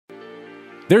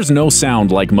There's no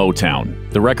sound like Motown.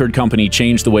 The record company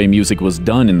changed the way music was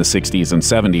done in the 60s and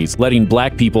 70s, letting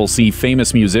black people see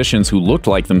famous musicians who looked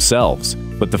like themselves.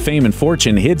 But the fame and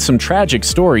fortune hid some tragic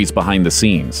stories behind the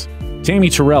scenes. Tammi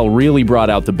Terrell really brought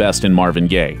out the best in Marvin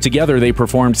Gaye. Together, they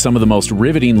performed some of the most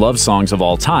riveting love songs of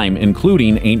all time,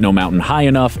 including Ain't No Mountain High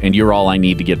Enough and You're All I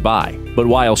Need to Get By. But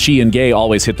while she and Gaye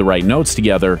always hit the right notes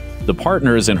together, the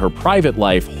partners in her private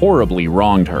life horribly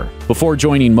wronged her. Before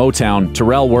joining Motown,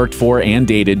 Terrell worked for and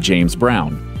dated James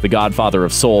Brown. The godfather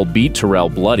of soul beat Terrell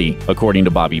bloody, according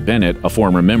to Bobby Bennett, a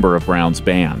former member of Brown's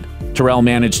band. Terrell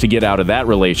managed to get out of that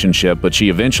relationship, but she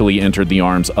eventually entered the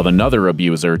arms of another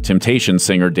abuser, Temptations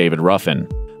singer David Ruffin.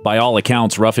 By all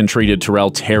accounts, Ruffin treated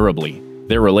Terrell terribly.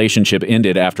 Their relationship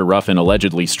ended after Ruffin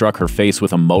allegedly struck her face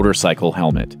with a motorcycle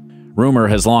helmet. Rumor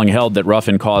has long held that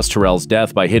Ruffin caused Terrell's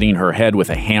death by hitting her head with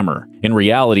a hammer. In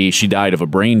reality, she died of a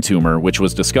brain tumor, which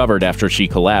was discovered after she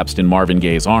collapsed in Marvin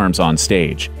Gaye's arms on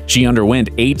stage. She underwent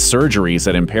 8 surgeries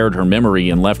that impaired her memory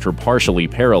and left her partially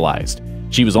paralyzed.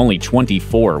 She was only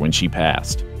 24 when she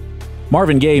passed.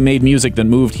 Marvin Gaye made music that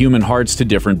moved human hearts to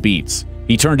different beats.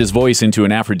 He turned his voice into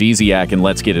an aphrodisiac in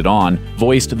Let's Get It On,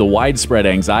 voiced the widespread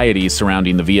anxieties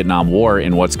surrounding the Vietnam War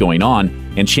in What's Going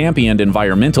On, and championed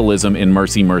environmentalism in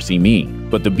Mercy Mercy Me.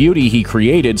 But the beauty he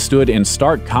created stood in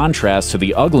stark contrast to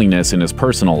the ugliness in his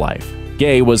personal life.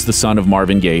 Gaye was the son of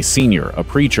Marvin Gaye Sr., a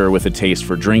preacher with a taste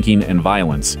for drinking and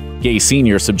violence. Gaye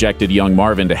Sr. subjected young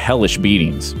Marvin to hellish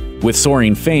beatings. With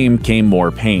soaring fame came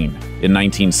more pain. In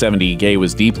 1970, Gaye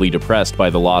was deeply depressed by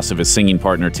the loss of his singing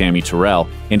partner Tammi Terrell,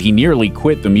 and he nearly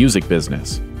quit the music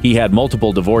business. He had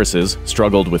multiple divorces,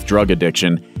 struggled with drug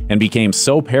addiction, and became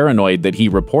so paranoid that he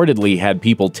reportedly had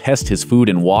people test his food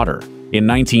and water. In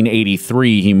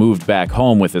 1983, he moved back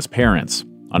home with his parents.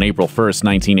 On April 1,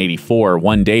 1984,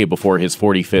 one day before his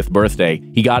 45th birthday,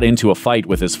 he got into a fight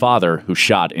with his father, who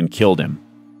shot and killed him.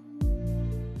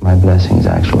 My blessings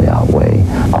actually outweigh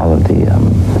all of the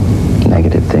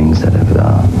negative things that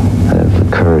have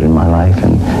occurred in my life,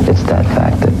 and it's that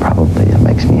fact that probably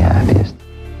makes me happiest.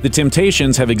 The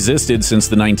Temptations have existed since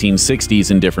the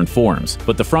 1960s in different forms,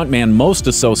 but the frontman most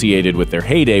associated with their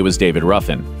heyday was David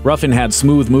Ruffin. Ruffin had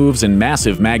smooth moves and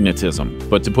massive magnetism,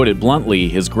 but to put it bluntly,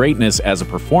 his greatness as a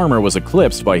performer was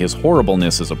eclipsed by his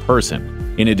horribleness as a person.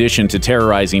 In addition to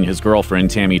terrorizing his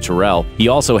girlfriend Tammi Terrell, he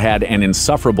also had an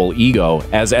insufferable ego,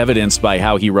 as evidenced by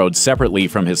how he rode separately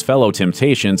from his fellow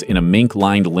Temptations in a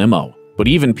mink-lined limo. But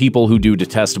even people who do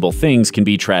detestable things can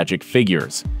be tragic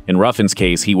figures. In Ruffin's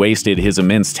case, he wasted his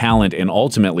immense talent and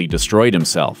ultimately destroyed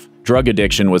himself. Drug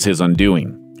addiction was his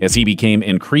undoing. As he became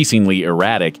increasingly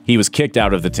erratic, he was kicked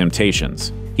out of the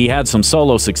Temptations. He had some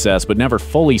solo success but never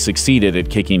fully succeeded at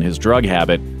kicking his drug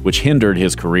habit, which hindered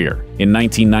his career. In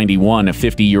 1991, a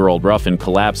 50-year-old Ruffin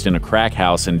collapsed in a crack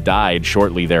house and died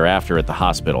shortly thereafter at the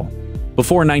hospital.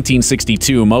 Before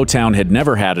 1962, Motown had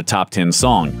never had a top 10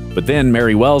 song, but then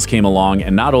Mary Wells came along,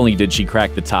 and not only did she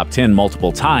crack the top 10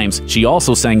 multiple times, she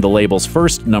also sang the label's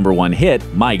first #1 hit,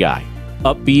 My Guy.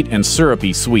 Upbeat and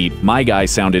syrupy sweet, My Guy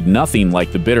sounded nothing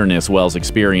like the bitterness Wells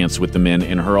experienced with the men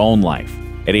in her own life.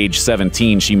 At age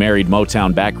 17, she married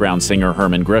Motown background singer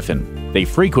Herman Griffin. They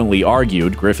frequently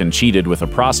argued. Griffin cheated with a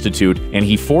prostitute, and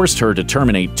he forced her to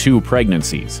terminate 2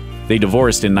 pregnancies. They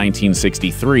divorced in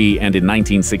 1963, and in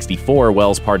 1964,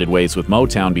 Wells parted ways with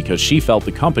Motown because she felt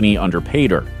the company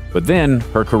underpaid her. But then,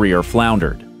 her career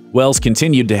floundered. Wells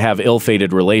continued to have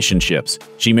ill-fated relationships.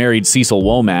 She married Cecil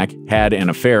Womack, had an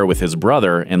affair with his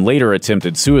brother, and later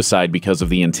attempted suicide because of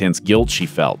the intense guilt she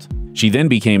felt. She then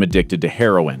became addicted to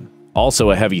heroin.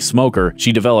 Also a heavy smoker,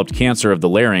 she developed cancer of the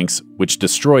larynx, which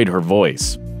destroyed her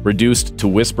voice. Reduced to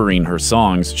whispering her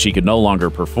songs, she could no longer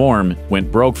perform,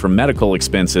 went broke from medical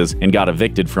expenses, and got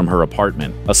evicted from her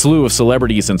apartment. A slew of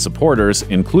celebrities and supporters,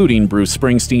 including Bruce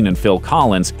Springsteen and Phil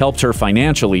Collins, helped her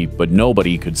financially, but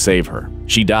nobody could save her.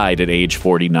 She died at age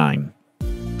 49.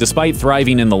 Despite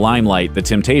thriving in the limelight, the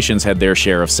Temptations had their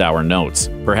share of sour notes.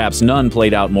 Perhaps none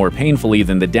played out more painfully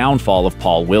than the downfall of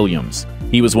Paul Williams.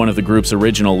 He was one of the group's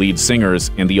original lead singers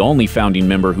and the only founding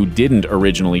member who didn't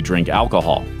originally drink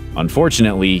alcohol.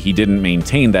 Unfortunately, he didn't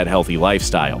maintain that healthy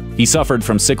lifestyle. He suffered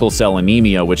from sickle cell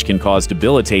anemia, which can cause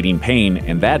debilitating pain,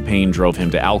 and that pain drove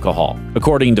him to alcohol.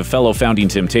 According to fellow founding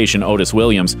Temptation Otis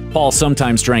Williams, Paul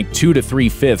sometimes drank 2 to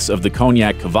 3/5 of the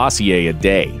cognac Cavassier a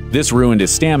day. This ruined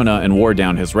his stamina and wore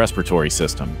down his respiratory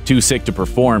system. Too sick to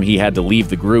perform, he had to leave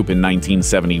the group in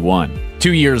 1971.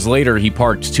 2 years later, he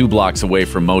parked 2 blocks away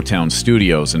from Motown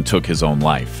Studios and took his own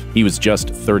life. He was just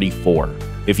 34.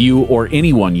 If you or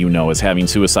anyone you know is having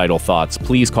suicidal thoughts,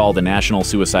 please call the National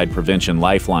Suicide Prevention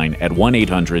Lifeline at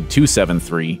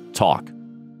 1-800-273-TALK.